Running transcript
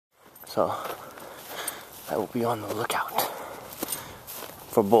So I will be on the lookout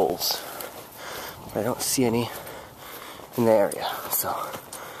for bulls. I don't see any in the area, so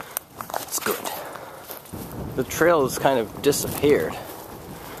that's good. The trail has kind of disappeared.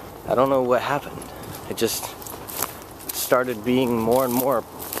 I don't know what happened. It just started being more and more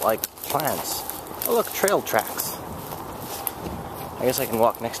like plants. Oh look, trail tracks. I guess I can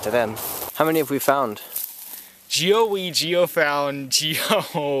walk next to them. How many have we found? We found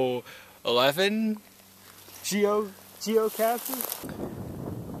Geo 11. Geocaching.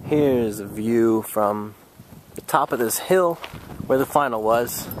 Here's a view from the top of this hill where the final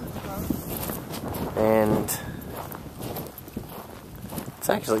was. And it's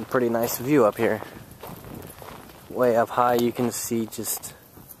actually a pretty nice view up here. Way up high you can see just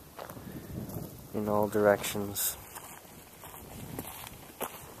in all directions.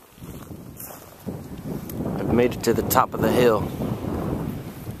 I've made it to the top of the hill.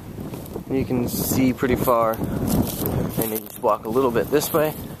 You can see pretty far. And you just walk a little bit this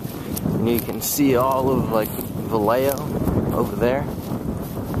way and you can see all of like Vallejo over there.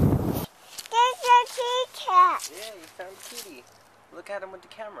 There's a kitty cat. Yeah, you found Kitty. Look at him with the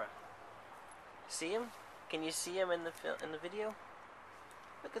camera. See him? Can you see him in the video?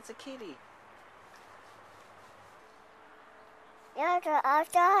 Look, it's a kitty. There's an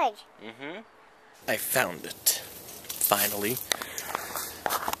outside. I found it. Finally.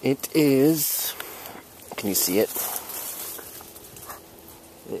 It is. Can you see it?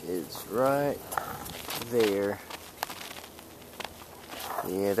 It is right there.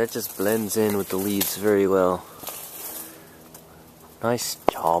 Yeah, that just blends in with the leaves very well. Nice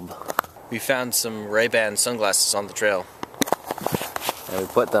job. We found some Ray-Ban sunglasses on the trail. And we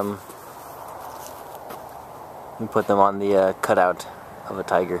put them on the cutout of a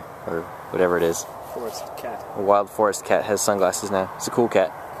tiger, or whatever it is. Forest cat. A wild forest cat has sunglasses now. It's a cool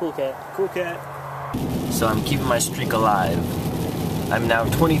cat. Cool cat. Cool cat. So I'm keeping my streak alive. I'm now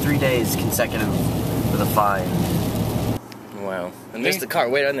 23 days consecutive with a find. Wow. And there's the car,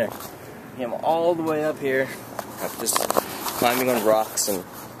 way down there. I'm all the way up here. I'm just climbing on rocks and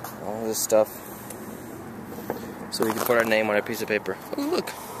all this stuff. So we can put our name on a piece of paper. Oh look,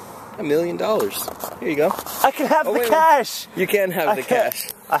 $1 million. Here you go. I can have the cash! You can have the cash.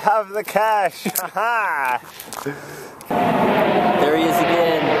 I have the cash! Haha! There he is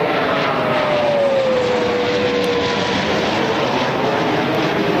again.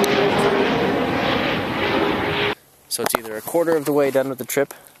 So it's either a quarter of the way done with the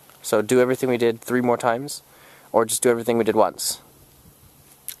trip, so do everything we did 3 more times, or just do everything we did once.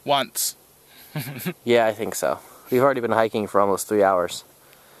 Once. Yeah, I think so. We've already been hiking for almost 3 hours.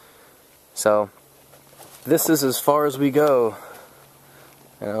 So, this is as far as we go.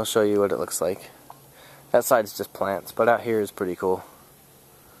 And I'll show you what it looks like. That side's just plants, but out here is pretty cool.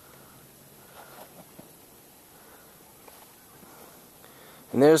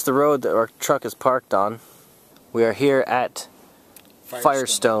 And there's the road that our truck is parked on. We are here at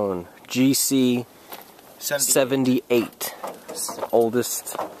Firestone, GC 78. It's the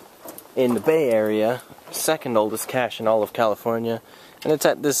oldest in the Bay Area, second oldest cache in all of California, and it's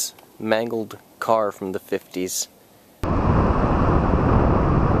at this mangled car from the 50s.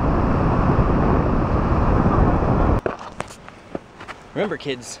 Remember,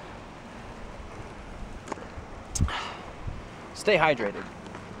 kids, stay hydrated.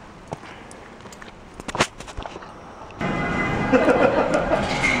 There's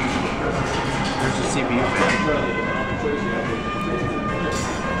a CPU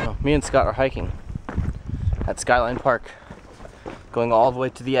fan. Me and Scott are hiking at Skyline Park, going all the way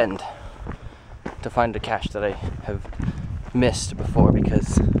to the end to find a cache that I have missed before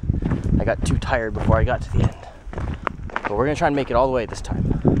because I got too tired before I got to the end. But we're gonna try and make it all the way this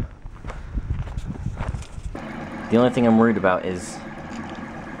time. The only thing I'm worried about is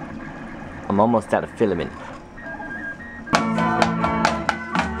I'm almost out of filament.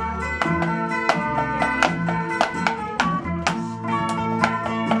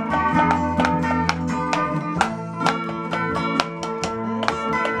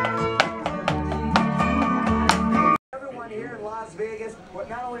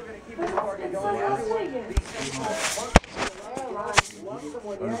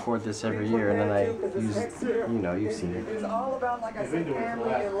 I record this every year and then I use, you've seen it. I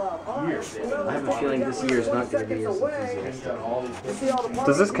have a feeling this year is not going to be as enthusiastic.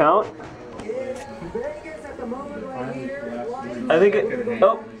 Does this count? I think it...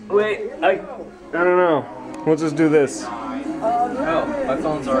 Oh, wait. I don't know. We'll just do this. Oh, my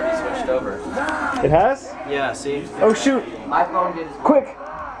phone's already switched over. It has? Yeah, see? Oh, shoot. My phone did. Quick.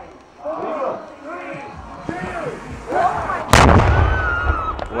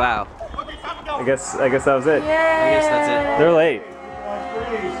 Wow. I guess that was it. I guess that's it. They're late.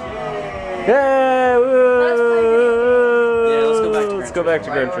 Yay! Woo! Yeah, let's go back to Let's go back to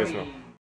Gran Turismo.